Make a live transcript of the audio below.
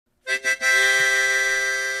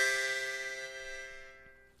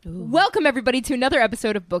Welcome, everybody, to another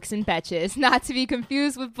episode of Books and Betches, not to be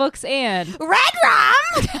confused with Books and... Red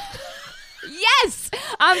Rum! Yes!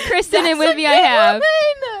 I'm Kristen, and with me I have...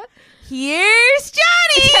 Here's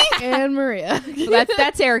Johnny! And Maria.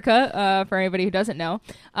 That's Erica, for anybody who doesn't know.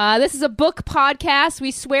 This is a book podcast. We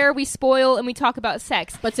swear, we spoil, and we talk about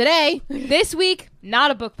sex. But today, This week, not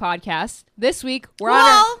a book podcast. This week, we're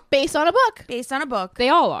on based on a book. Based on a book. They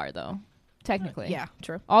all are, though, technically. Yeah,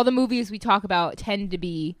 true. All the movies we talk about tend to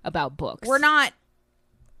be about books. We're not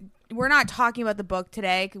talking about the book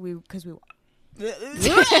today because we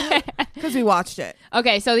watched it.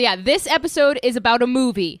 Okay, so yeah, this episode is about a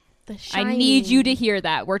movie. The I Shining. need you to hear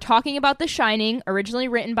that. We're talking about The Shining, originally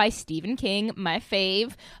written by Stephen King, my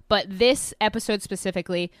fave, but this episode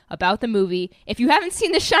specifically about the movie. If you haven't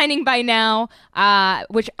seen The Shining by now,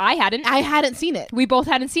 which I hadn't seen it. we both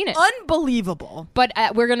hadn't seen it, Unbelievable. but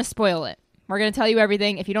we're going to spoil it. We're going to tell you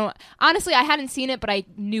everything. If you don't, honestly, I hadn't seen it, but I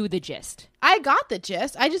knew the gist. I got the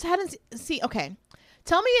gist. I just hadn't seen. Okay,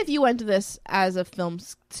 tell me if you went to this as a film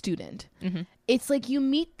student. Mm-hmm. It's like you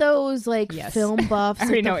meet those like Yes. film buffs. I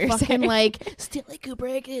already with know the what you're fucking, saying. Like Stanley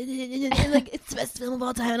Kubrick, and like it's the best film of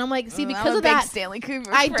all time. And I'm like, see, because I'm a of big that, Stanley Kubrick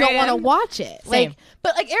I don't want to fan. watch it. Same. Like,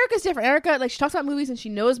 but like Erica's different. Erica, like, she talks about movies and she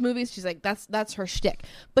knows movies. She's like, that's her shtick.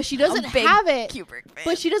 But she doesn't big have it. Kubrick fan.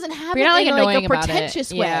 But she doesn't have But it you're not, like, in like annoying a about it.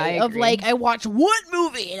 pretentious Yeah, way I of agree. like, I watch what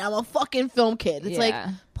movie and I'm a fucking film kid. It's like,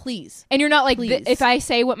 Yeah. please. And you're not like, Please. if I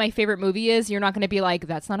say what my favorite movie is, you're not going to be like,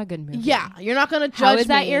 that's not a good movie. Yeah, you're not gonna judge How is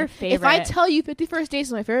that me. your If I favorite? tell you 50 First Dates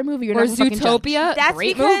is my favorite movie, you're Or not gonna fucking judge. Zootopia, That's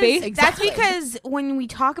great because movie. that's Exactly. because when we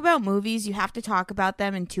talk about movies, you have to talk about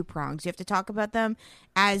them in two prongs. You have to talk about them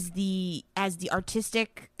as the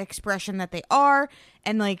artistic expression that they are,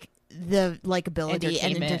 and like the likability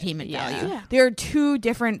and entertainment Yeah. value. Yeah. There are two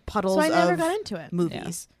different puddles So I never of got into it.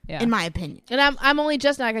 movies, Yeah. in my opinion. And I'm only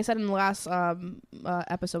just now, like I said in the last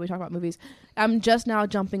episode we talked about movies, I'm just now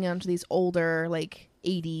jumping onto these older like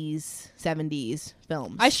 80s, 70s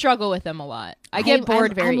films. I struggle with them a lot. I get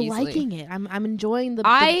bored very I'm easily. liking it. I'm enjoying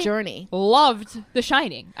the journey. Loved The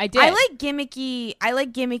Shining. I did. I like gimmicky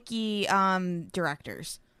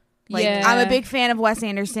directors. Like, Yeah. I'm a big fan of Wes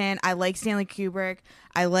Anderson. I like Stanley Kubrick.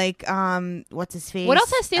 I like what's his face? What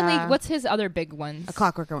else has Stanley? What's his other big ones? A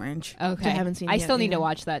Clockwork Orange? Okay, I haven't seen I yet still need to either.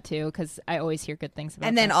 watch that too because I always hear good things about.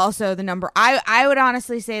 And then that. also the number. I would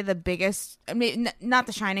honestly say the biggest. I mean, not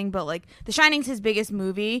The Shining, but like The Shining's his biggest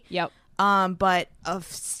movie. Yep. But of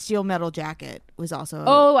Steel Metal Jacket was also.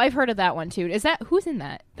 Oh, I've heard of that one too. Is that who's in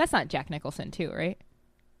that? That's not Jack Nicholson too, right?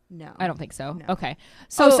 no, I don't think so. No. Okay.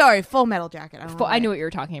 So sorry, Full Metal Jacket. I, don't know I knew what you were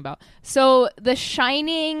talking about. So The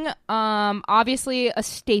Shining, obviously a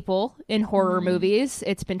staple in horror movies.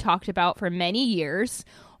 It's been talked about for many years.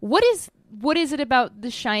 What is it about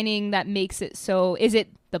The Shining that makes it so? Is it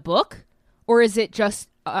the book, or is it just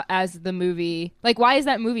as the movie? Like, why is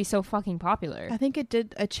that movie so fucking popular? I think it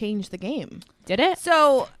did change the game. Did it?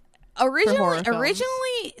 So horror films.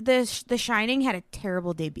 originally, The Shining had a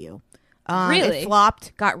terrible debut. Really? It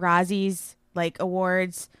flopped. Got Razzies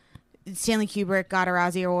awards. Stanley Kubrick got a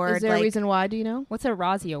Razzie award. Is there a reason why? Do you know? What's a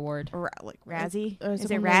Razzie Award? Razzie? Is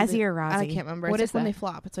Is it Razzie or Razzie? I can't remember. What It's is like when that? they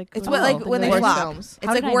flop. It's like It's Oh, what like when the they worst flop. films. It's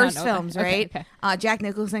How like did I not worst know that? films, Okay, right? okay. Jack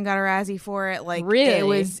Nicholson got a Razzie for it. Like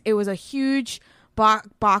Really? it was a huge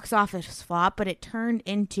box office flop, but it turned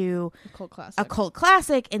into a cult classic. a cult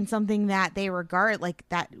classic and something that they regard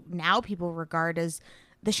that now people regard as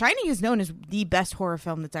The Shining is known as the best horror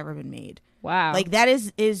film that's ever been made. Wow. Like that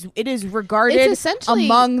is regarded It's essentially-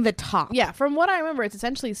 among the top. Yeah, from what I remember, it's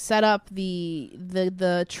essentially set up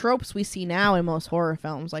the tropes we see now in most horror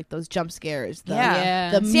films, like those jump scares,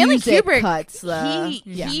 Yeah. the Stanley music Kubrick cuts.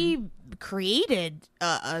 he created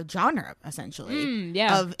a genre essentially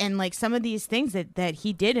yeah. and like some of these things that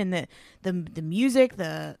he did in the music,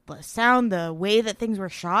 the sound, the way that things were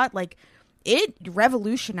shot, like it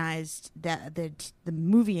revolutionized the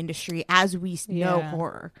movie industry as we know Yeah.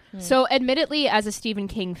 horror. So, admittedly, as a Stephen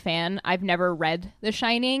King fan, I've never read The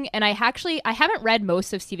Shining, and I haven't read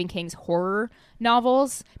most of Stephen King's horror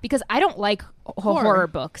novels because I don't like horror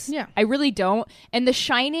books. Yeah. I really don't. And The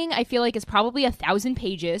Shining, I feel like is probably 1,000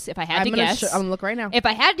 pages. If I had to guess, I'm gonna look right now. if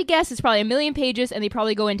I had to guess, it's probably 1,000,000 pages, and they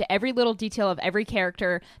probably go into every little detail of every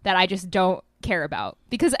character that I just don't care about.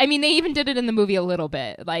 Because I mean, they even did it in the movie a little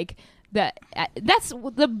bit, like. That's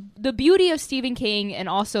the beauty of Stephen King, and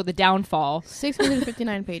also the downfall.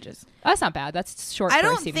 659 pages. That's not bad. That's short. I for a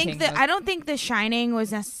don't Stephen think King that book. I don't think The Shining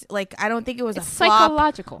was I don't think it was It's a flop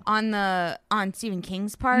psychological. on Stephen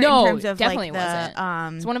King's part. No, in terms of definitely like the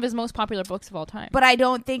wasn't. It's one of his most popular books of all time. But I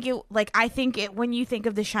don't think it I think it when you think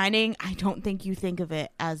of The Shining, I don't think you think of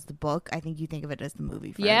it as the book. I think you think of it as the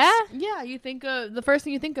movie first. Yeah, Yeah, you think the first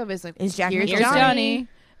thing you think of is like Is Jack here's here's Nicholson. Johnny.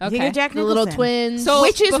 You think Okay. of Jack the little Nicholson. twins. So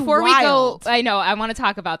Which is before wild. we go, I know I want to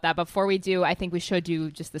talk about that. Before we do, I think we should do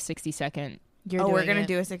just the 60-second. You're We're doing gonna it.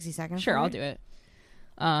 do a 60-second. Sure, I'll do it.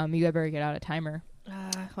 You better get out a timer.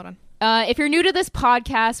 Hold on. If you're new to this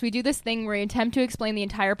podcast, we do this thing where we attempt to explain the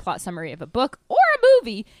entire plot summary of a book or a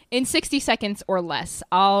movie in 60 seconds or less.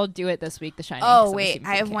 I'll do it this week, The Shining. 'cause Oh I'm a wait, Stephen I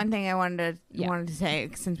King have fan. one thing I wanted to say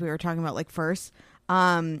since we were talking about like first.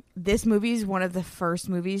 This movie is one of the first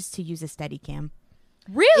movies to use a Steadicam.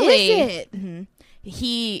 Really? Is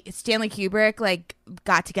it? Stanley Kubrick like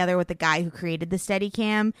got together with the guy who created the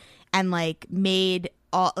Steadicam and like made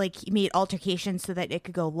he made altercations so that it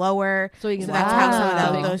could go lower. So you can that's how some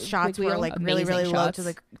Wow. of those shots Big were wheel. like really Amazing really low shots.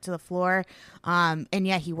 to the floor. And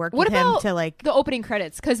yeah, he worked What with him about to like the opening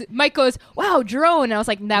credits? Because Mike goes, "Wow, drone," and I was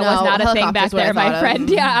like, "That No, was not a thing helicopter's back what I there, my thought of. friend."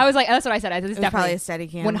 Yeah, I was like, "That's what I said." I said, it "It's was probably a definitely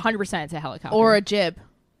Steadicam. 100%. It's a helicopter Or a jib.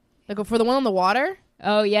 Like for the one on the water,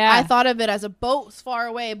 oh yeah, I thought of it as a boat far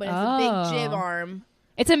away, but it's a Oh. big jib arm.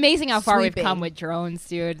 It's amazing how far we've Sweeping. come with drones,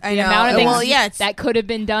 dude. I The know. amount of things Well, yeah, it's- that could have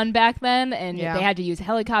been done back then, and Yeah. they had to use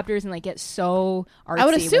helicopters and like get so artsy. I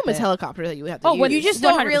would assume with it's it. helicopter that you would have to Oh, use. what You just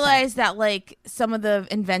don't 100%. realize that like some of the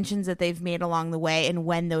inventions that they've made along the way and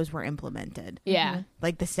when those were implemented. Yeah,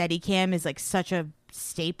 Like the Steadicam is like such a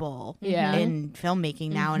staple Yeah. in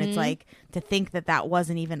filmmaking now, and it's like to think that that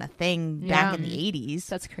wasn't even a thing back Yeah. in the 80s.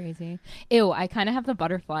 that's crazy. Ew, I kind of have the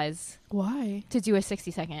butterflies Why? to do a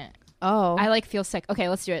 60-second. Oh. I like feel sick. Okay,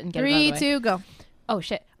 let's do it and get it out of 3, the way. 2, go. Oh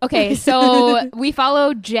shit. Okay, so we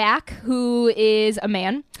follow Jack, who is a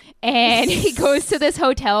man, and he goes to this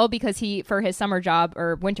hotel because for his summer job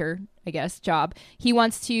or winter, I guess, job, he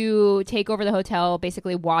wants to take over the hotel,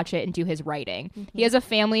 basically watch it and do his writing. He has a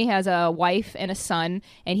family, has a wife and a son,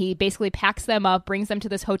 and he basically packs them up, brings them to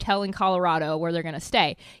this hotel in Colorado where they're going to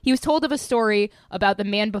stay. He was told of a story about the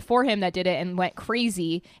man before him that did it and went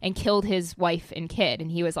crazy and killed his wife and kid. And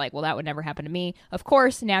he was like, well, that would never happen to me. Of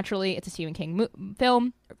course, naturally, it's a Stephen King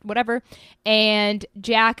film, whatever. And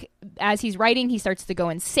Jack, as he's writing, he starts to go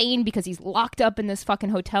insane because he's locked up in this fucking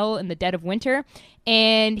hotel in the dead of winter.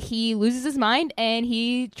 And he loses his mind and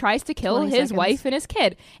he tries to kill 20 his seconds. wife and his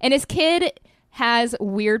kid. And his kid has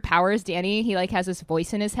weird powers, Danny. He like has this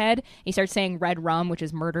voice in his head. He starts saying red rum, which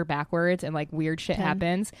is murder backwards, and like weird shit 10.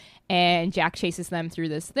 happens. And Jack chases them through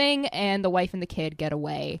this thing, and the wife and the kid get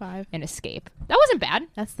away 5. and escape. That wasn't bad.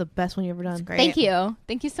 That's the best one you've ever done. Great. Thank you.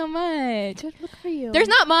 Thank you so much. Good, look for you. There's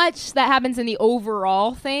not much that happens in the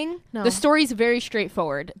overall thing. No. The story's very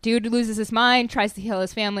straightforward. Dude loses his mind, tries to kill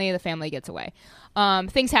his family, the family gets away.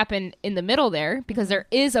 Things happen in the middle there because there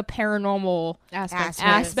is a paranormal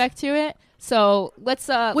aspect to it. So let's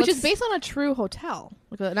which let's- is based on a true hotel,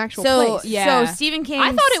 like an actual So place. Yeah. so Stephen King I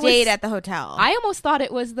thought it was- stayed at the hotel. I almost thought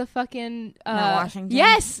it was the fucking Mount Washington?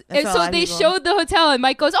 Yes, That's and what a so lot of they people- showed the hotel, and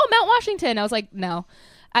Mike goes, "Oh, Mount Washington." I was like, "No."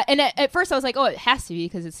 And at first I was like, "Oh, it has to be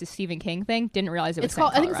because it's a Stephen King thing." Didn't realize it was It's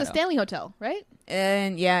called. set I in think it's the Colorado. Stanley Hotel, right?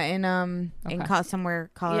 and yeah, in Okay. somewhere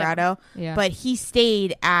Colorado. Yeah. But he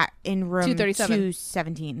stayed in room 237.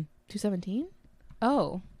 217. 217.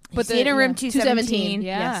 Oh, But stayed in room 217.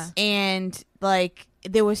 yeah. Yes. And like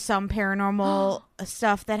there was some paranormal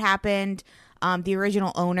stuff that happened. The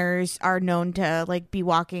original owners are known to like be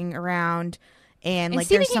walking around and like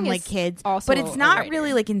Stephen there's some King like is kids, also but it's a not writer.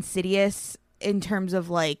 really like insidious in terms of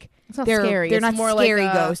like It's not they're scary. They're It's not more like, scary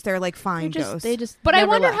ghosts. They're like fine ghosts. They just. But I never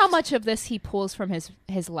wonder left. how much of this he pulls from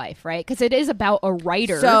his life, right? Because it is about a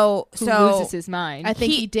writer so who so loses his mind. I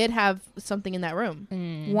think he- he did have something in that room.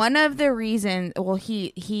 one of the reasons, well,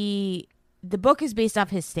 he the book is based off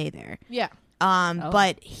his stay there. Yeah. Oh.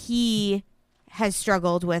 But he has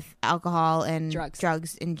struggled with alcohol and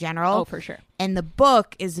Drugs. in general. Oh, for sure. And the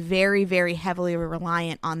book is very, very heavily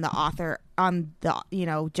reliant on the author, on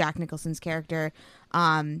the Jack Nicholson's character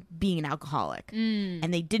being an alcoholic.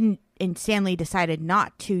 And they didn't, and Stanley decided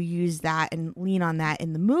not to use that and lean on that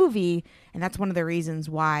in the movie, and that's one of the reasons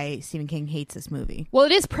why Stephen King hates this movie. Well,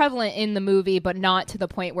 it is prevalent in the movie, but not to the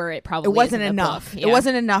point where it probably It wasn't is in the enough. book. It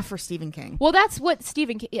wasn't enough for Stephen King. Well, that's what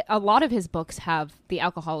Stephen King, a lot of his books have the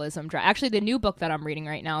alcoholism. Actually, the new book that I'm reading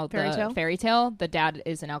right now, Fairy Tale, the dad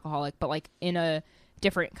is an alcoholic, but like in a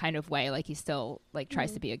different kind of way. Like he still like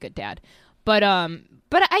tries to be a good dad. But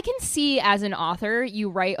I can see as an author, you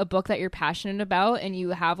write a book that you're passionate about and you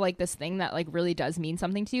have like this thing that like really does mean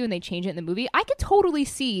something to you and they change it in the movie. I could totally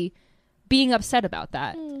see being upset about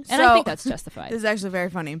that. And I So- think that's justified. This is actually very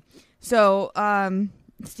funny. So,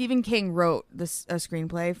 Stephen King wrote a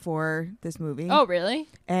screenplay for this movie. Oh, really?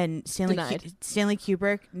 And Stanley Denied. Stanley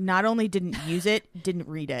Kubrick not only didn't use it, didn't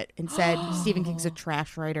read it, and said Stephen King's a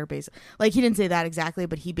trash writer. Basically, like he didn't say that exactly,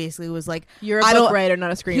 but he basically was like, You're a I book don't- writer,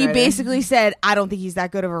 not a screenwriter. he basically said, I don't think he's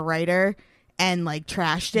that good of a writer, and like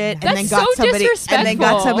trashed it, and That's then got so somebody, and then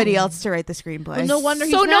got disrespectful. somebody else to write the screenplay. Well, no wonder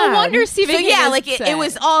So he's no mad. wonder Stephen So King yeah, is like it upset.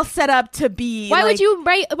 was all set up to be. Why like, would you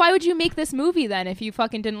write? Why would you make this movie then if you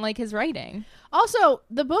fucking didn't like his writing? Also,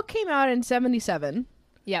 the book came out in 77.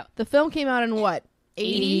 Yeah, The film came out in what?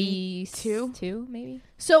 82, maybe.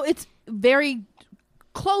 So it's very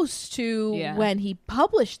close to Yeah. when he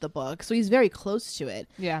published the book. So he's very close to it.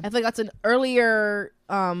 Yeah, I feel like that's an earlier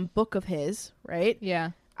book of his, right?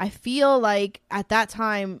 yeah. I feel like at that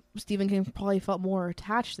time Stephen King probably felt more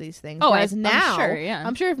attached to these things. Oh, Whereas I'm now, sure, yeah.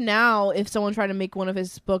 I'm sure if someone tried to make one of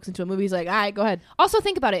his books into a movie, he's like, all right, go ahead. Also,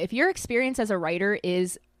 think about it. If your experience as a writer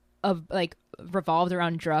is of like revolved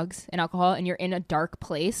around drugs and alcohol, and you're in a dark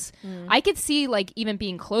place, I could see like even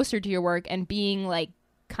being closer to your work and being like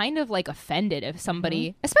kind of like offended if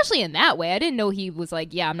somebody, especially in that way. I didn't know he was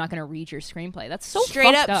like, yeah, I'm not going to read your screenplay. That's so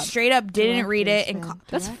straight fucked up. straight up didn't read it, and Directors, man.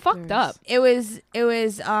 That's fucked up. it was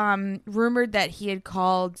rumored that he had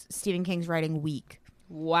called Stephen King's writing weak.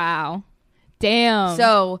 Wow. Damn.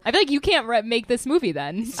 So I feel like you can't make this movie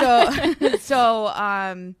then.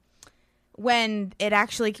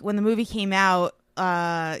 when the movie came out,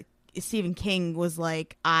 Stephen King was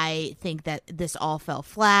like, I think that this all fell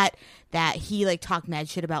flat, that he like talked mad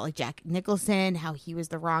shit about like Jack Nicholson, how he was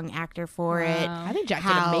the wrong actor for it. Wow. I think Jack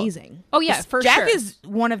How- did amazing. Oh yeah, for Jack sure. is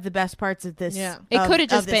one of the best parts of this. Yeah. It of- could have of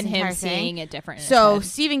just this been him entire thing. seeing it different. in his So head.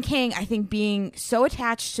 Stephen King, I think, being so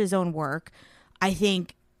attached to his own work, I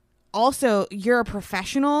think also you're a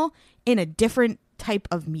professional in a different type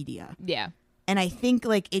of media. yeah. And I think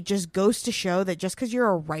like it just goes to show that just because you're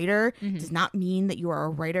a writer does not mean that you are a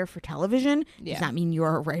writer for television. Yeah. Does not mean you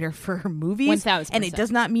are a writer for movies. 1000%. And it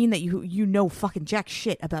does not mean that you know fucking jack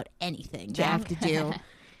shit about anything that have to do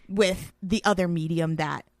with the other medium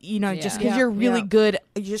that just because Yeah. you're really Yeah. good,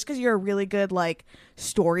 just because you're a really good like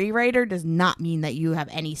story writer does not mean that you have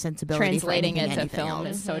any sensibility Translating for it to anything film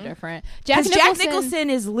else. is so different. Because Jack Nicholson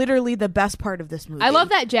is literally the best part of this movie. I love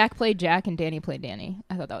that Jack played Jack and Danny played Danny.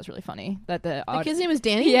 I thought that was really funny. That the Like his name is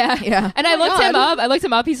Danny? yeah, Yeah. And I Oh my looked him God. up. I looked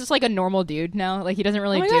him up. He's just like a normal dude now. Like he doesn't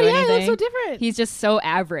really Oh my do God, yeah, he anything. looks so different. He's just so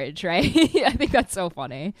average, right? I think that's so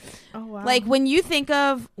funny. Oh, wow. Like when you think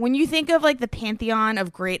of like the pantheon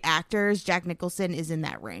of great actors, Jack Nicholson is in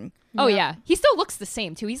that ring. Oh yeah, he still looks the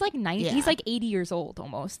same too. He's like 90. Yeah. He's like 80 years old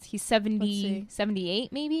almost. He's 70, see.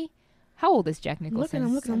 78 maybe. How old is Jack I'm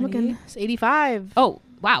Nicholson? looking. I'm looking. It's 85. Oh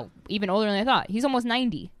wow, even older than I thought. He's almost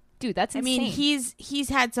 90. Dude, that's insane. I mean, he's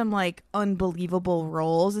had some like unbelievable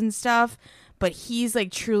roles and stuff, but he's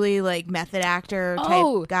like truly like method actor type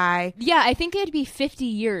Oh. guy. yeah, I think it'd be 50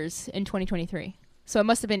 years in 2023. So it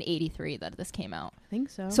must have been 83 that this came out. I think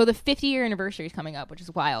so. So the 50-year anniversary is coming up, which is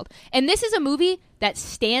wild. And this is a movie that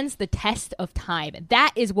stands the test of time.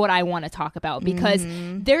 That is what I want to talk about because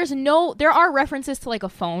there are references to like a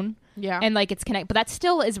phone yeah. and like it's connect, but that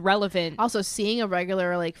still is relevant. also seeing a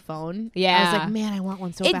regular like phone. I Yeah. was like, man, I want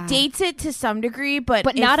one so It bad. dates it to some degree, but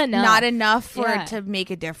not it's enough. Not enough for Yeah. it to make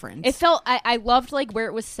a difference. It felt I loved like where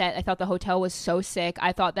it was set. I thought the hotel was so sick.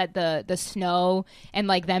 I thought that the snow and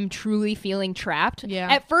like them truly feeling trapped. Yeah.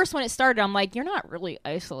 At first when it started, I'm like, you're not really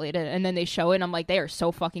isolated, and then they show it, and I'm like, they are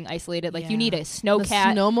so fucking isolated. Like you Yeah. need a the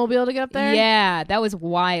snowcat. snowmobile to get up there. Yeah, that was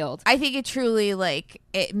wild. I think it truly like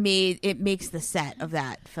it makes the set of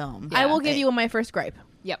that film. I will give you my first gripe.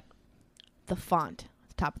 Yep. The font at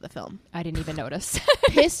the top of the film I didn't even notice.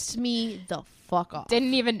 pissed me the fuck off.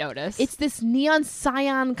 Didn't even notice. It's this neon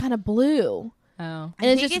cyan kind of blue, oh. and I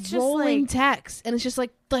it's think just it's just, rolling like- text, and it's just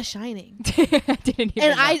like The Shining. I didn't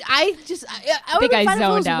even And know. I think I fine if it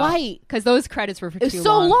zoned was out white. because those credits were for It was too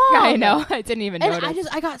so long. I know. I didn't even And notice.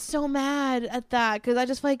 I got so mad at that because I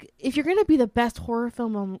just like, if you're gonna be the best horror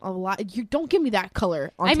film on a lot, you don't give me that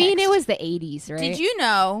color. On I mean, text. it was the 80s, right? Did you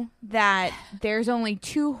know that there's only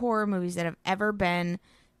 2 horror movies that have ever been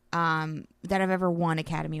that have ever won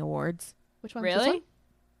Academy Awards? Which one? Really? This one?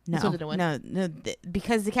 No, This one didn't win. no,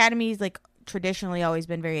 because the Academy's like traditionally always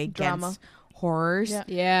been very against Drama. horrors. Yeah.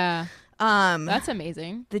 Yeah. Um, That's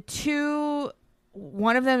amazing. the 2,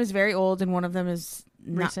 one of them is very old, and one of them is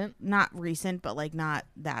Recent? not recent, but like not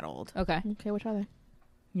that old. Okay. Okay, which are they?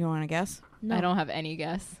 You want to guess? No. I don't have any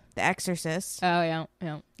guess. The Exorcist, Oh yeah,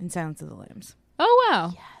 yeah. and Silence of the Lambs. Oh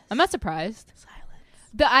wow, I'm not surprised.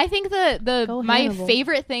 I think the Go my Hannibal.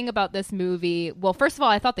 favorite thing about this movie. Well, first of all,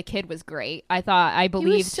 I thought the kid was great. I He was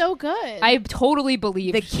believed. so good. I totally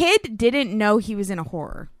believed. The kid didn't know he was in a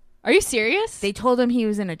horror. Are you serious? They told him he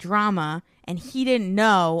was in a drama, and he didn't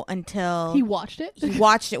know until he watched it. he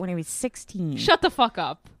watched it when he was 16. Shut the fuck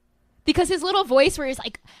up. Because his little voice where he's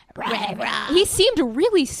like, rah, rah, he seemed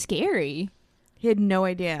really scary. He had no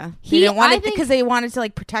idea. He- They didn't want I it think- because they wanted to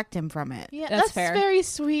like protect him from it. Yeah, That's that's fair. very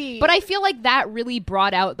sweet. But I feel like that really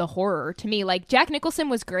brought out the horror to me. Like Jack Nicholson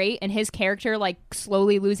was great and his character like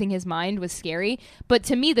slowly losing his mind was scary. But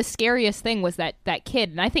to me the scariest thing was that kid.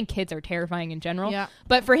 And I think kids are terrifying in general. Yeah.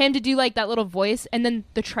 But for him to do like that little voice and then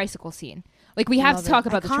the tricycle scene. Like we have Love to talk it.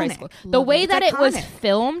 about the Iconic. tricycle. The Love way it. that It's it was iconic.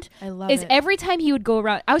 filmed I love is it. every time he would go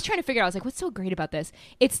around. I was trying to figure out. I was like, what's so great about this?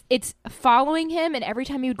 It's following him, and every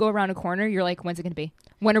time he would go around a corner, you're like, when's it going to be?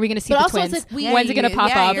 When are we going to see But the also twins? it's like When's it going to pop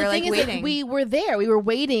yeah, up? you're the like thing is, waiting. like, we were there. We were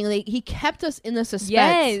waiting. Like he kept us in the suspense.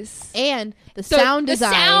 Yes. And the So sound the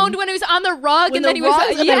design. sound when it was on the rug, when and the then he was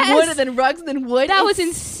rugs, and yes. then wood, and then rugs, and then wood. That was It's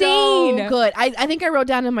insane. So good. I think I wrote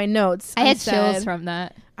down in my notes. I had said- chills from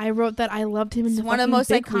that. I wrote that I loved him in It's the one of the fucking most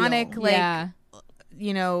big iconic, wheel. like, yeah,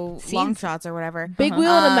 long Scenes. shots or whatever. Big Uh-huh.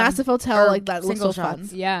 wheel in a massive hotel or like that looks so single fun.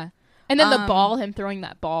 shots. yeah. And then the Um, ball, him throwing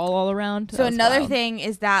that ball all around. So that was another wild. thing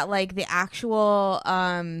is that like the actual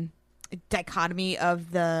dichotomy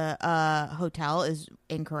of the hotel is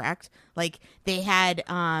incorrect. Like they had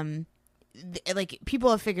like people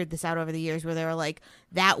have figured this out over the years where they were like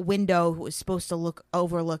that window was supposed to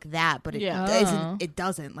overlook that, but it Yeah. Oh. isn't. It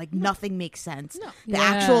doesn't. Like nothing makes sense. No. The Yeah.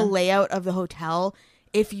 actual layout of the hotel,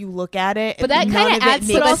 if you look at it, But that none kind of of it adds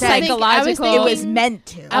to makes the also sense. think- I was psychological. It was thinking- meant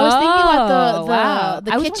to. I was thinking about Oh, the wow.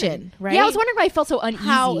 the I was kitchen, wondering- right? Yeah, I was wondering why I felt so uneasy.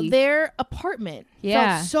 how their apartment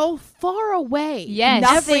Yeah. felt so far away. Yes.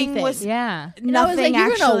 Nothing Everything. was- yeah. And I was Nothing like,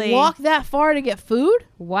 you're actually. gonna walk that far to get food?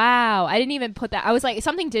 Wow. I didn't even put that. I was like,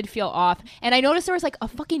 something did feel off. And I noticed there was like a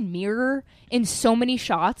fucking mirror in so many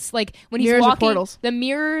shots. Like when he's Mirrors or walking, portals? the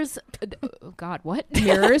mirrors. Oh God, what?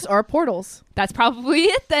 Mirrors or portals? That's probably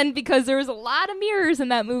it then, because there was a lot of mirrors in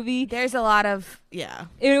that movie. There's a lot of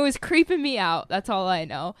It was creeping me out. That's all I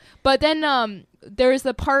know. But then there's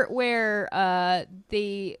the part where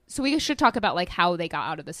so we should talk about like how they got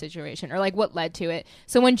out of the situation or like what led to it.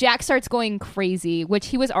 So when Jack starts going crazy, which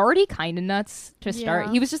he was already kind of nuts to start.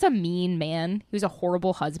 Yeah. He was just a mean man. He was a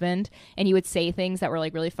horrible husband and he would say things that were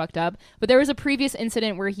like really fucked up. But there was a previous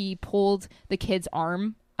incident where he pulled the kid's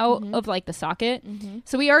arm out of like the socket.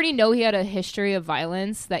 So we already know he had a history of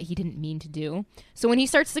violence that he didn't mean to do. So when he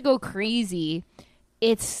starts to go crazy,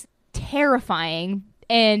 it's terrifying,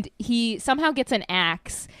 and he somehow gets an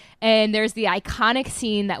axe, and there's the iconic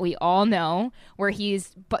scene that we all know where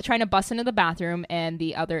he's trying to bust into the bathroom and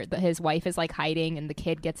his wife is like hiding and the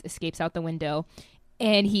kid escapes out the window.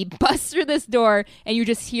 And he busts through this door, and you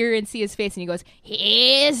just hear and see his face, and he goes,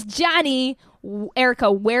 "Here's Johnny."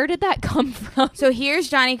 Erica, where did that come from? So here's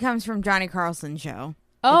Johnny comes from Johnny Carson show.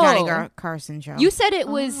 Oh. The Johnny Carson show. You said it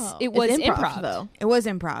was It's improv. though. It was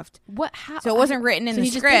improv. What? How? So it wasn't written in So the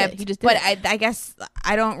he just did it. script. He just did but it. I guess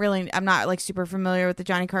I'm not like super familiar with the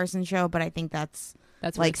Johnny Carson show, but I think that's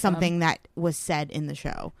That's where like it's from. something that was said in the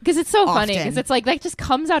show. Because it's so funny. Often. Because it's like that just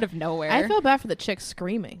comes out of nowhere. I feel bad for the chick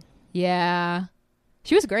screaming. Yeah,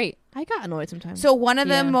 she was great. I got annoyed sometimes. So one of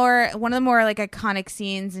the Yeah. more like iconic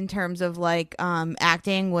scenes in terms of like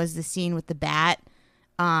acting was the scene with the bat.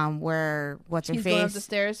 Where what's her she's going up face? the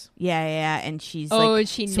stairs. Yeah, and she's Oh, like and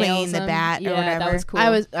she swinging nails the him. bat Yeah, or whatever. that was cool. I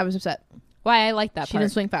was upset. Why I like that She part.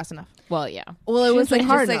 didn't swing fast enough. Well, yeah. Well, it She was was, like like,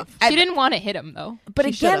 hard just, like, enough. I- She didn't want to hit him though. But She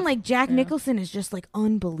again, should've. like Jack Yeah. Nicholson is just like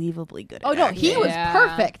unbelievably good. At Oh no, acting. he was Yeah.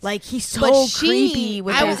 perfect. like he's so But she- creepy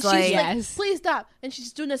with I his was- like. she's Yes. please stop, and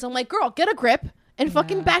she's doing this. I'm like, girl, get a grip and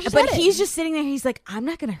fucking bash his But head in. he's just sitting there. He's like, I'm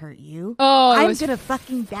not gonna hurt you. Oh, it I'm was gonna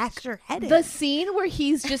fucking bash your head in. the scene where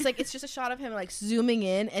he's just like, it's just a shot of him like zooming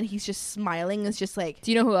in, and he's just smiling. It's just like,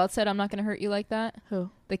 Do you know who else said I'm not going to hurt you like that? who?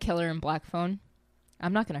 The killer in Black Phone.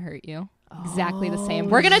 I'm not going to hurt you. Exactly the same. Oh,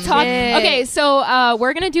 We're going to talk. shit. Okay, so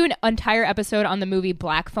we're going to do an entire episode on the movie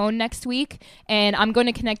Black Phone next week, and I'm going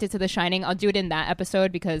to connect it to The Shining. I'll do it in that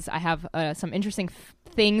episode because I have some interesting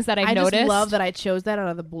things that I've I noticed. just love that I chose that out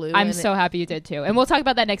of the blue. I'm and so happy you did too. And we'll talk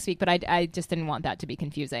about that next week, but I just didn't want that to be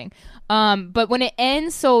confusing. But when it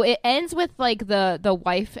ends, so it ends with like the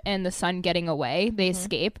wife and the son getting away. They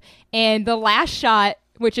escape. And the last shot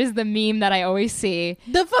which is the meme that I always see,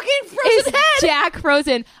 The fucking is frozen head. Jack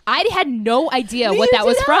frozen. I had no idea what Neither that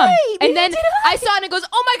was did from. I. And Neither then did I saw it and it goes,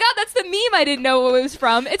 oh my God, that's the meme I didn't know what it was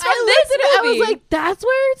from. It's from I this looked at it. I movie. was like, that's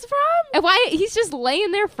where it's from. And why he's just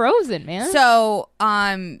laying there frozen, man. So,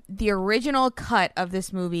 the original cut of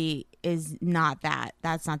this movie is not that.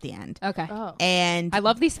 That's not the end. Okay. Oh. And I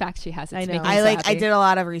love these facts she has. It's I know. making me I so like. I happy. did a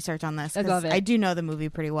lot of research on this I love because it. I do know the movie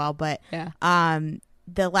pretty well. But Yeah.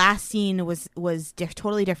 the last scene was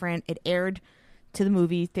totally different. It aired to the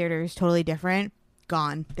movie theaters, totally different.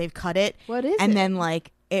 Gone. They've cut it. What is And it? then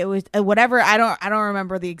like it was whatever. I don't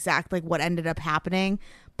remember the exact like what ended up happening.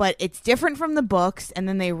 But it's different from the books, and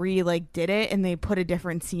then they did it, and they put a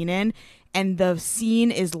different scene in, and the scene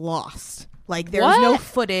is lost. Like there's no What?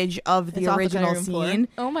 footage of the It's off the original cutting room floor. scene.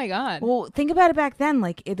 Oh my God. Well, think about it back then.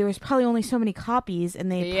 Like there was probably only so many copies,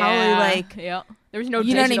 and they probably like yeah. There was no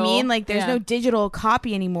you know what I digital. mean? Like there's Yeah. no digital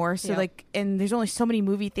copy anymore. So Yeah. like, and there's only so many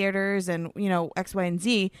movie theaters, and you know X, Y, and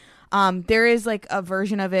Z. There is like a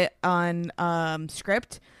version of it on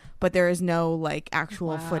script, but there is no like actual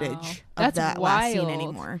Wow. footage of That's that last scene wild.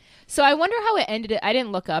 anymore. So I wonder how it ended. I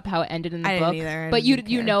didn't look up how it ended in the I book, didn't either. I but you didn't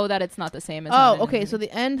you care. know that it's not the same as. how it Oh, ended okay. in So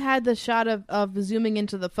the end had the shot of zooming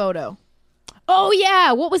into the photo. Oh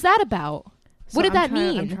yeah, what was that about? So what did I'm that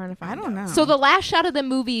trying- I'm mean? trying to find I don't out. know. So the last shot of the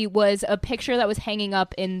movie was a picture that was hanging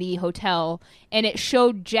up in the hotel, and it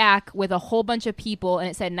showed Jack with a whole bunch of people, and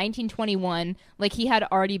it said 1921, like he had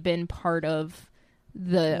already been part of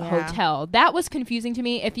the Yeah. hotel. That was confusing to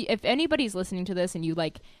me. If anybody's listening to this and you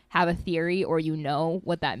like have a theory or you know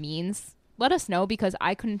what that means, let us know because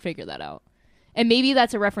I couldn't figure that out. And maybe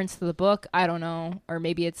that's a reference to the book. I don't know, or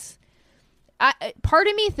maybe it's. Part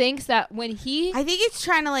of me thinks that when he I think it's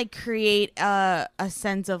trying to like create a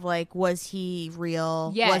sense of like, was he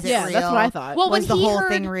real? Yes. Was it Yeah, real? that's what I thought. Well, was when the he whole heard-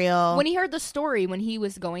 thing real? when he heard the story when he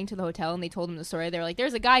was going to the hotel and they told him the story, they were like,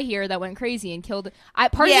 "There's a guy here that went crazy and killed."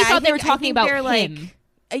 Part of me I thought they were think- I talking think about they're, him.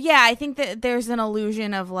 like, yeah, I think that there's an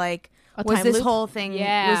illusion of like, A was time this loop? whole thing?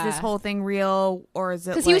 Yeah. Was this whole thing real, or is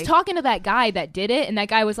it? Because Like, he was talking to that guy that did it, and that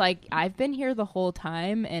guy was like, "I've been here the whole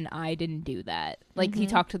time, and I didn't do that." Like he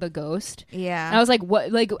talked to the ghost. yeah. And I was like,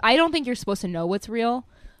 "What?" Like I don't think you're supposed to know what's real,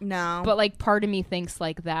 no, but like part of me thinks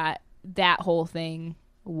like that whole thing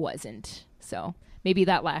wasn't. So maybe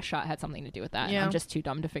that last shot had something to do with that. And Yeah. I'm just too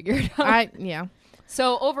dumb to figure it out. Yeah.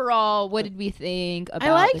 So overall, what did we think about?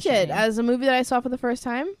 I liked The it Shining? as a movie that I saw for the first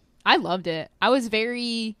time. I loved it. I was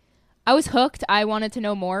hooked. I wanted to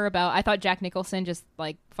know more about. I thought Jack Nicholson just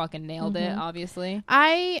like fucking nailed it. Obviously,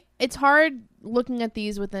 It's hard looking at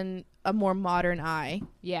these within a more modern eye,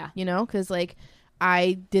 yeah. you know, because like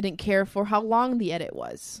I didn't care for how long the edit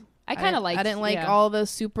was. I kind of liked. I didn't like yeah. all the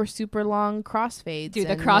super long crossfades. Dude,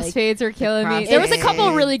 the and, crossfades are killing me. There was a couple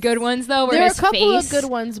of really good ones though. Where There were a his couple face, of good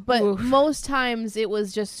ones, but Oof. most times it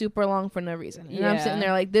was just super long for no reason. And I'm Yeah. sitting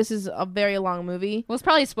there like, this is a very long movie. Well, it's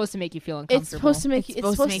probably supposed to make you feel uncomfortable. It's supposed to make you. it's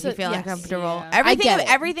supposed to make you feel yes. uncomfortable. Yeah. Everything, I get it.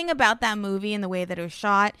 everything about that movie and the way that it was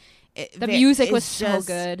shot. The music is was so just-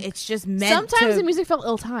 good. It's just meant. Sometimes to, the music felt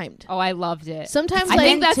ill-timed. Oh, I loved it. Sometimes I like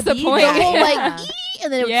think that's to the be point. that. the whole Yeah. like,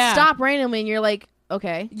 and then it would Yeah. stop randomly, and you're like,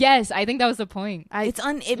 okay. Yes, I think that was the point.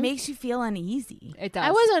 It makes you feel uneasy. It does.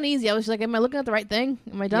 I was uneasy. I was like, am I looking at the right thing?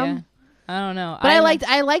 Am I dumb? Yeah. I don't know. But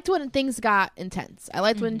I liked when things got intense. I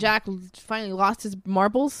liked when Jack finally lost his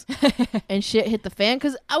marbles and shit hit the fan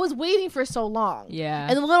because I was waiting for so long. Yeah.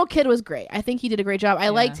 And the little kid was great. I think he did a great job. I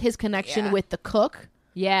liked his connection Yeah. with the cook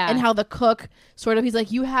Yeah. and how the cook sort of, he's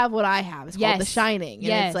like, you have what I have. It's called The Yes. Shining. And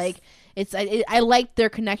Yes. it's like, I liked their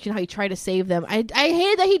connection, how he tried to save them. I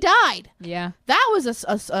hated that he died. Yeah. That was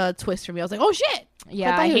a twist for me. I was like, oh shit.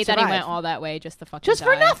 Yeah. thought I he would hate that he survive. went all that way just to fucking Just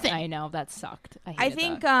for die. nothing. I know that sucked. I I hated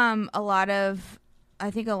think that. a lot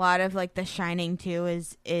of like The Shining too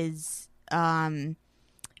is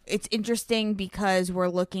it's interesting because we're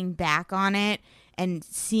looking back on it and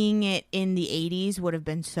seeing it in the 80s would have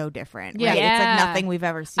been so different. Yeah. Right? It's Yeah. like nothing we've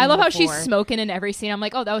ever seen. I love how she's before. smoking in every scene. I'm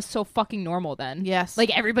like, oh, that was so fucking normal then. Yes.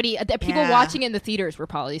 Like everybody, the people Yeah. watching it in the theaters were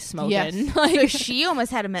probably smoking. Yes. Like, So she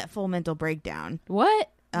almost had a full mental breakdown what?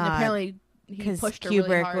 And apparently he because pushed her Kubrick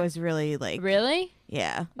really hard. was really like, Really?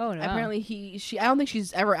 yeah. Oh no. Apparently I don't think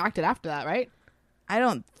she's ever acted after that, right? I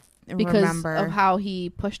don't Because remember of how he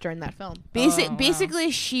pushed her in that film. Oh, wow.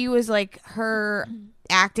 Basically, she was like her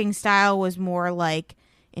acting style was more like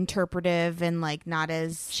interpretive and like not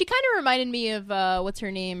as. She kind of reminded me of what's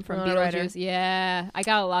her name from Winona Ryder. Beetlejuice. Yeah, I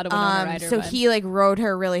got a lot of Winona Ryder. So vibes. he like rode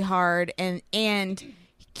her really hard and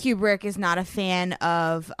Kubrick is not a fan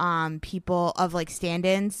of people of like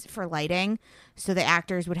stand-ins for lighting, so the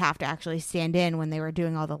actors would have to actually stand in when they were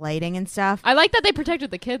doing all the lighting and stuff. I like that they protected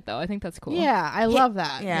the kid, though. I think that's cool. Yeah, I love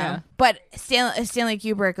that. Yeah. But Stanley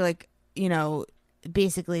Kubrick, like, you know,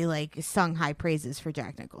 basically like sung high praises for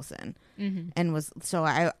Jack Nicholson, and was so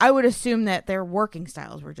I would assume that their working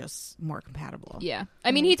styles were just more compatible. Yeah.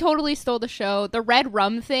 I mean, he totally stole the show. The red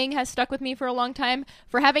rum thing has stuck with me for a long time.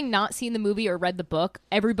 For having not seen the movie or read the book,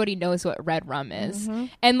 everybody knows what red rum is.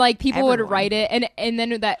 And like people would write it and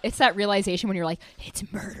then it's that realization when you're like, it's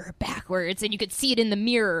murder backwards, and you could see it in the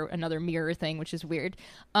mirror, another mirror thing, which is weird.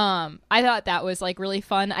 I thought that was like really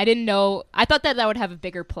fun. I didn't know, I thought that would have a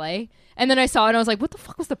bigger play. And then I saw it and I was like, what the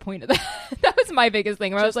fuck was the point of that? That was my biggest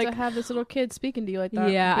thing. Where Just I was like, to have this little kid speaking to you like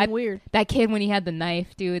that. Yeah, Being weird. That kid when he had the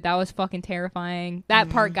knife, dude, that was fucking terrifying. That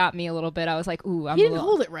part got me a little bit. I was like, ooh, He didn't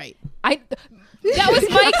hold it right. That was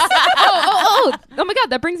Mike's. Oh my god,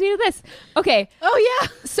 that brings me to this. Okay. Oh yeah.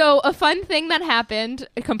 So a fun thing that happened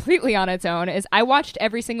completely on its own is I watched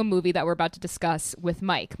every single movie that we're about to discuss with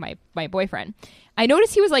Mike, my boyfriend. I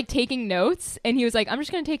noticed he was like taking notes, and he was like, I'm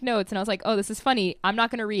just going to take notes. And I was like, oh, this is funny. I'm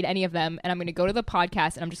not going to read any of them, and I'm going to go to the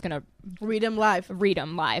podcast and I'm just going to read them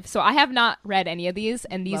live. So I have not read any of these,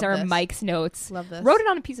 and these Love are this. Mike's notes. Love this. Wrote it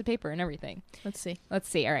on a piece of paper and everything. Let's see.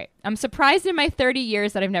 All right. I'm surprised in my 30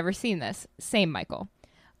 years that I've never seen this. Same, Michael.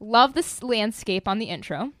 Love the landscape on the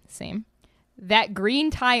intro. Same. That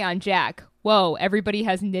green tie on Jack. Whoa, everybody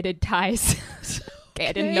has knitted ties. Okay,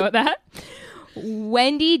 I didn't know that.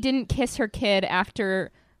 Wendy didn't kiss her kid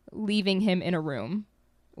after leaving him in a room.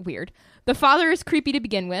 Weird. The father is creepy to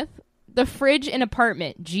begin with. The fridge and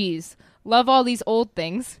apartment. Jeez. Love all these old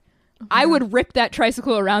things. I would rip that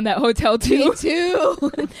tricycle around that hotel too. Me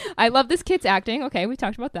too. I love this kid's acting. Okay, we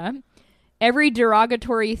talked about that. Every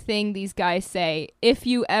derogatory thing these guys say. If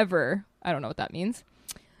you ever. I don't know what that means.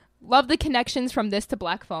 Love the connections from this to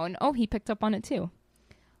Black Phone. Oh, he picked up on it too.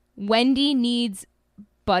 Wendy needs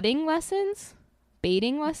budding lessons?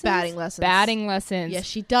 Baiting lessons? Batting lessons. Yes,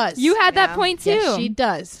 she does. You had that point too. Yes, she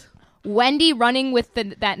does. Wendy running with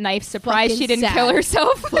that knife, surprised Fucking she didn't sad. kill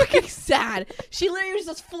herself. Fucking sad. She literally was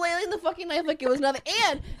just flailing the fucking knife like it was nothing.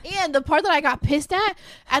 And the part that I got pissed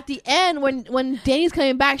at the end when Danny's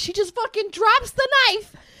coming back, she just fucking drops the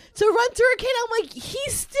knife to run to her kid. I'm like,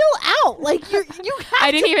 he's still out. Like you have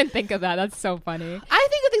I didn't even think of that. That's so funny. I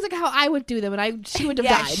think of things like how I would do them, and she would have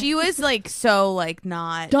Yeah, died. she was like so like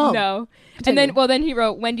not Dumb. No. And then he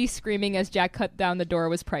wrote, Wendy screaming as Jack cut down the door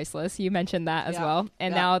was priceless. You mentioned that as well.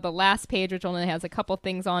 And now the last page, which only has a couple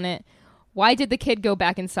things on it. Why did the kid go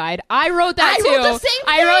back inside? I wrote that too. I wrote the same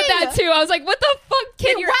I wrote thing. that too. I was like, what the fuck,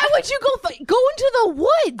 kid? Why would you go into the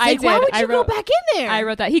woods? I Like, why did. would you go back in there? I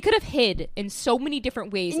wrote that. He could have hid in so many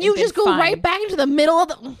different ways. and you been just go fine. right back into the middle of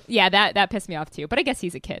the. Yeah, that pissed me off too. But I guess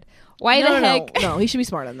he's a kid. Why No, the no, heck? No, he should be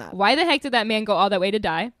smarter than that. Why the heck did that man go all that way to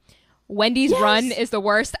die? Wendy's Yes. run is the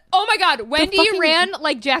worst. Oh my god, Wendy fucking- ran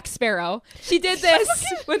like Jack Sparrow. She did this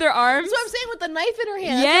with her arms. That's what I'm saying, with the knife in her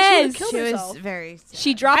hand. Yes. That's why She she, was herself. very sad.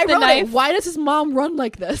 She dropped I the wrote knife. it. Why does his mom run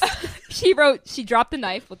like this? She dropped the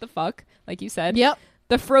knife. What the fuck? Like you said. Yep.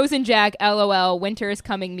 The frozen Jack, LOL, winter is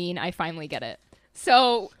coming mean. I finally get it.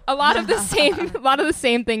 So a lot of the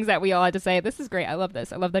same things that we all had to say. This is great. I love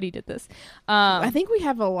this. I love that he did this. I think we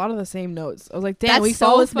have a lot of the same notes. I was like, damn, That's we so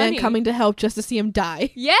saw this funny. man coming to help just to see him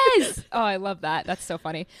die. Yes. Oh, I love that. That's so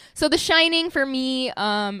funny. So The Shining for me,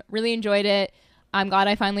 really enjoyed it. I'm glad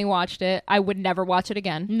I finally watched it. I would never watch it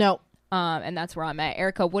again. No. And that's where I'm at.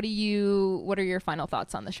 Erica, what are your final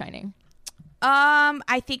thoughts on The Shining?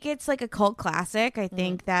 I think it's like a cult classic. I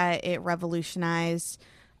think that it revolutionized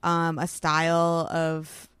a style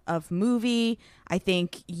of movie. I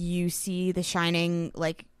think you see The Shining,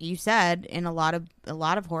 like you said, in a lot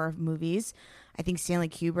of horror movies. I think Stanley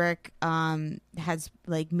Kubrick has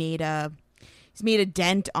like made a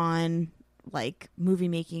dent on like movie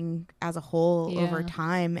making as a whole over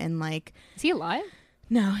time, and like, Is he alive?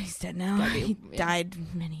 no, he's dead now. Gotta be, He yeah. died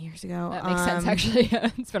many years ago. That makes sense, actually.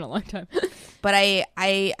 It's been a long time. But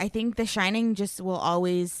I think The Shining just will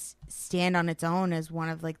always stand on its own as one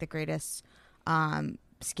of like the greatest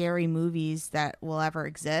scary movies that will ever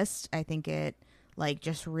exist. I think it like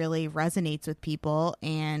just really resonates with people,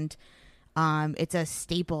 and it's a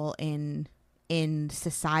staple in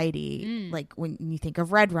society. Like when you think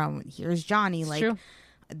of Red Rum, here's Johnny. It's like true.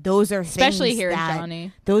 those are Especially things here in that-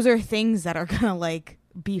 Johnny. Those are things that are gonna like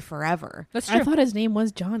be forever. That's true. I thought his name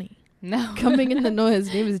was Johnny. No. Coming in to know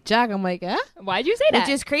his name is Jack. I'm like, Why'd you say that?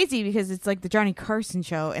 Which is crazy because it's like the Johnny Carson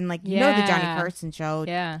show, and like you know the Johnny Yeah. Carson show.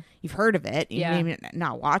 Yeah. You've heard of it. You Yeah. may have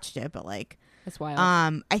not watched it, but like That's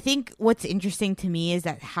wild. I think what's interesting to me is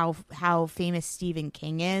that how famous Stephen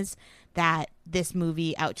King is, that this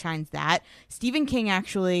movie outshines that. Stephen King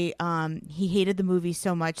actually, he hated the movie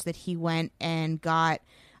so much that he went and got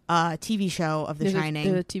a TV show of The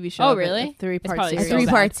Shining. The TV show. Oh, of it, really? a It's three-part probably series. so A bad.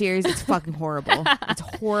 3-part series. It's fucking horrible. It's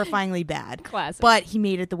horrifyingly bad. Classic. But he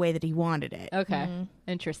made it the way that he wanted it. Okay.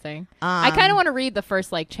 Interesting. I kind of want to read the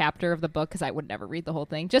first chapter of the book because I would never read the whole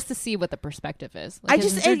thing just to see what the perspective is. I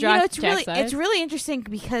just, and, it's really interesting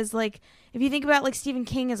because if you think about Stephen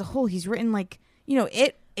King as a whole, he's written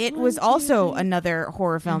it was also another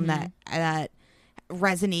horror film that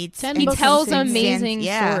resonates. 10 He books tells on the same amazing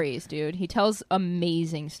yeah. stories, dude. He tells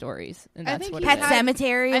amazing stories, and I that's think what he it Pet is.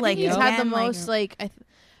 Cemetery, I think he's had the again, most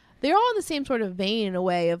they're all in the same sort of vein in a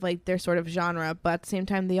way of their sort of genre, but at the same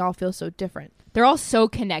time they all feel so different. They're all so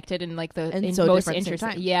connected and And so most different at the same interesting.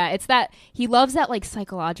 time. Yeah, it's that he loves that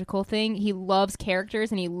psychological thing. He loves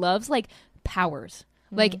characters and he loves powers.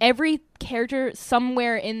 Every character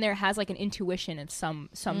somewhere in there has an intuition of some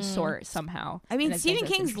sort somehow. I mean, And Stephen think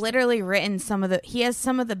that's King's interesting. literally written he has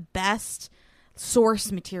some of the best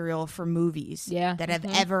source material for movies that have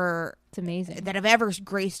ever It's amazing.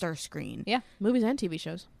 graced our screen. Yeah, Movies and TV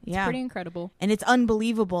shows. Yeah. pretty incredible. And it's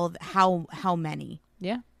unbelievable how many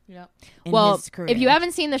Yeah. Yeah. in Well, his career. if you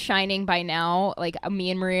haven't seen The Shining by now, me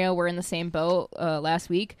and Maria were in the same boat last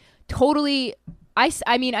week. Totally, I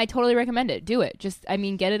totally recommend it. Do it. Just,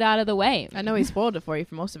 get it out of the way. I know he spoiled it for you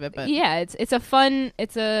for most of it, but Yeah, it's a fun.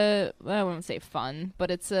 I won't say fun,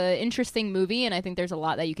 but it's a interesting movie, and I think there's a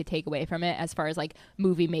lot that you could take away from it as far as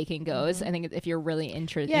movie making goes. I think if you're really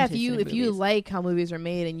interested, if you like how movies are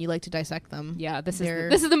made and you like to dissect them, yeah, this they're-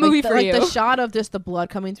 is the movie for you. The shot of just the blood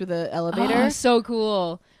coming through the elevator. Oh, so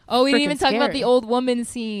cool. Oh, we didn't even Freaking talk about scary. the old woman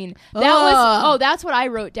scene. Ugh. That's what I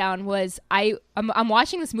wrote down was I'm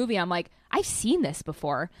watching this movie. I'm like, I've seen this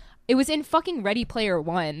before. It was in fucking Ready Player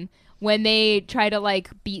One when they try to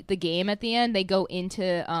beat the game at the end. They go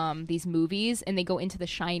into these movies and they go into The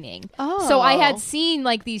Shining. Oh. So I had seen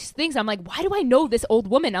these things. I'm like, why do I know this old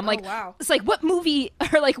woman? I'm like, wow. it's what movie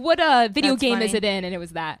or what video That's game is funny. it in? And it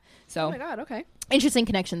was that. So Oh my god, okay. interesting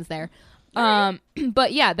connections there.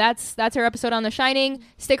 But yeah, that's our episode on The Shining.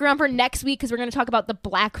 Stick around for next week because we're going to talk about the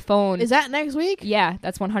Black Phone. Is that next week? Yeah,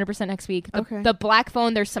 that's 100% next week. Okay. The Black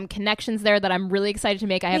Phone, there's some connections there that I'm really excited to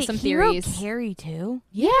make. I have Wait, some he wrote theories. Carrie too.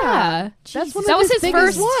 Yeah. That's one That of was his his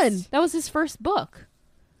biggest first one. That was his first book.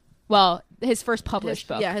 Well, his first published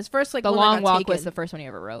book. Yeah, his first The one that Long got Walk taken. was the first one he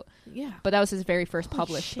ever wrote. Yeah. But that was his very first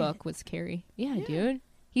published shit. book was Carrie. Yeah, dude.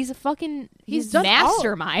 He's a fucking He's done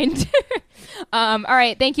mastermind. All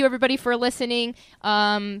right. Thank you everybody for listening.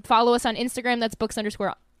 Follow us on Instagram. That's books_n_betches,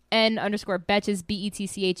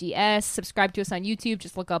 BETCHES. Subscribe to us on YouTube.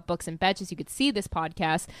 Just look up Books and Betches. You could see this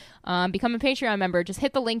podcast. Become a Patreon member. Just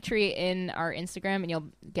hit the link tree in our Instagram and you'll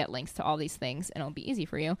get links to all these things and it'll be easy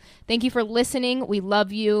for you. Thank you for listening. We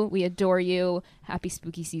love you. We adore you. Happy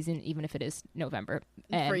spooky season, even if it is November.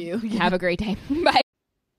 And For you. Have a great day. Bye.